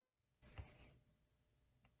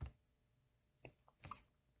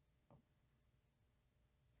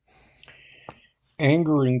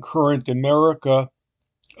Anger in current America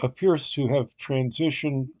appears to have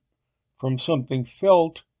transitioned from something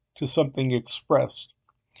felt to something expressed,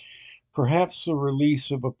 perhaps the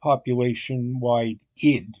release of a population-wide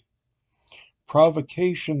id.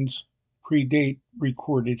 Provocations predate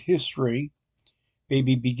recorded history,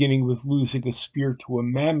 maybe beginning with losing a spear to a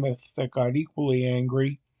mammoth that got equally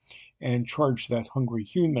angry and charged that hungry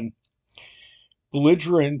human.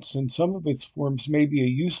 Belligerence in some of its forms may be a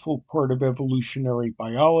useful part of evolutionary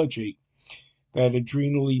biology. That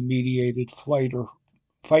adrenally mediated flight or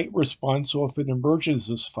fight response often emerges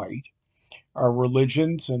as fight. Our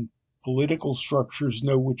religions and political structures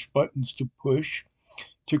know which buttons to push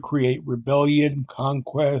to create rebellion,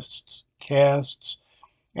 conquests, castes,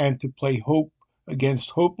 and to play hope against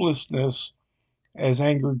hopelessness as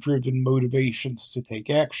anger-driven motivations to take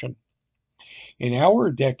action. In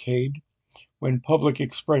our decade, when public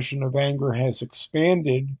expression of anger has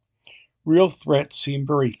expanded, real threats seem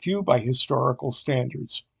very few by historical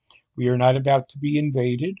standards. We are not about to be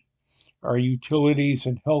invaded. Our utilities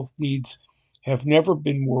and health needs have never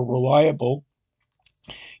been more reliable,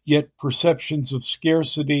 yet perceptions of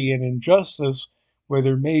scarcity and injustice,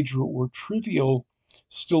 whether major or trivial,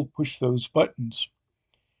 still push those buttons.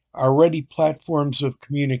 Our ready platforms of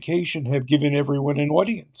communication have given everyone an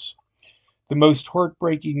audience. The most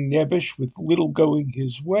heartbreaking nebbish with little going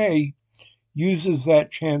his way uses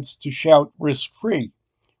that chance to shout risk-free,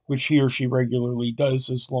 which he or she regularly does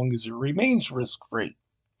as long as it remains risk-free.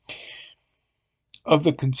 Of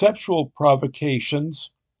the conceptual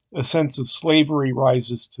provocations, a sense of slavery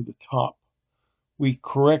rises to the top. We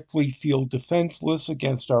correctly feel defenseless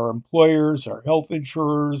against our employers, our health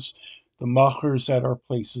insurers, the machers at our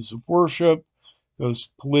places of worship, those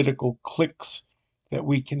political cliques that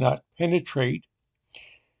we cannot penetrate.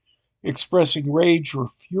 Expressing rage or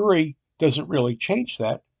fury doesn't really change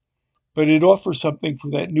that, but it offers something for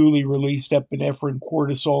that newly released epinephrine,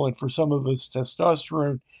 cortisol, and for some of us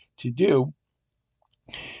testosterone to do.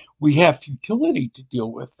 We have futility to deal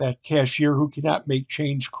with, that cashier who cannot make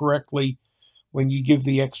change correctly when you give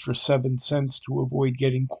the extra 7 cents to avoid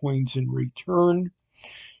getting coins in return,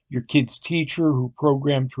 your kid's teacher who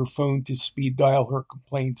programmed her phone to speed dial her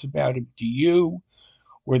complaints about him to you,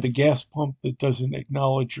 or the gas pump that doesn't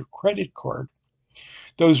acknowledge your credit card.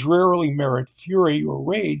 Those rarely merit fury or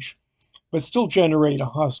rage, but still generate a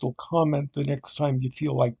hostile comment the next time you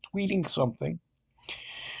feel like tweeting something.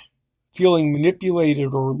 Feeling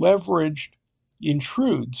manipulated or leveraged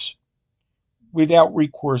intrudes without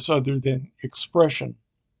recourse other than expression.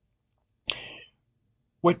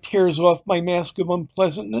 What tears off my mask of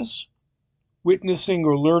unpleasantness? Witnessing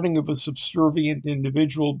or learning of a subservient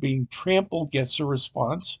individual being trampled gets a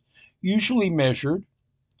response, usually measured,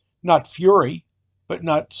 not fury, but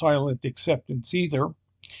not silent acceptance either.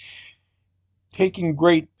 Taking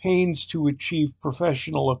great pains to achieve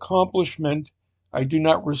professional accomplishment, I do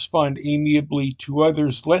not respond amiably to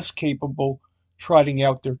others less capable trotting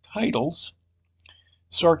out their titles.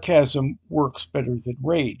 Sarcasm works better than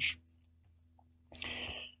rage.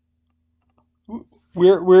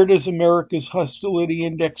 Where does America's hostility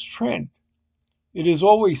index trend? It has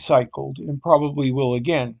always cycled and probably will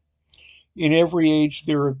again. In every age,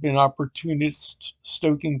 there have been opportunists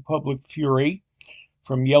stoking public fury,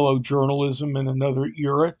 from yellow journalism in another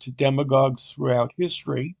era to demagogues throughout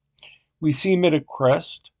history. We seem at a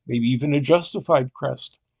crest, maybe even a justified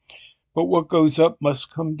crest. But what goes up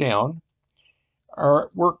must come down. Our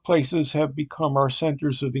workplaces have become our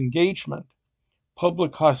centers of engagement.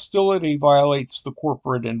 Public hostility violates the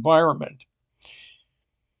corporate environment.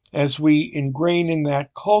 As we ingrain in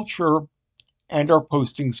that culture and our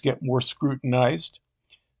postings get more scrutinized,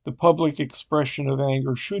 the public expression of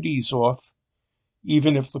anger should ease off,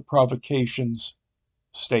 even if the provocations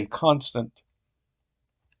stay constant.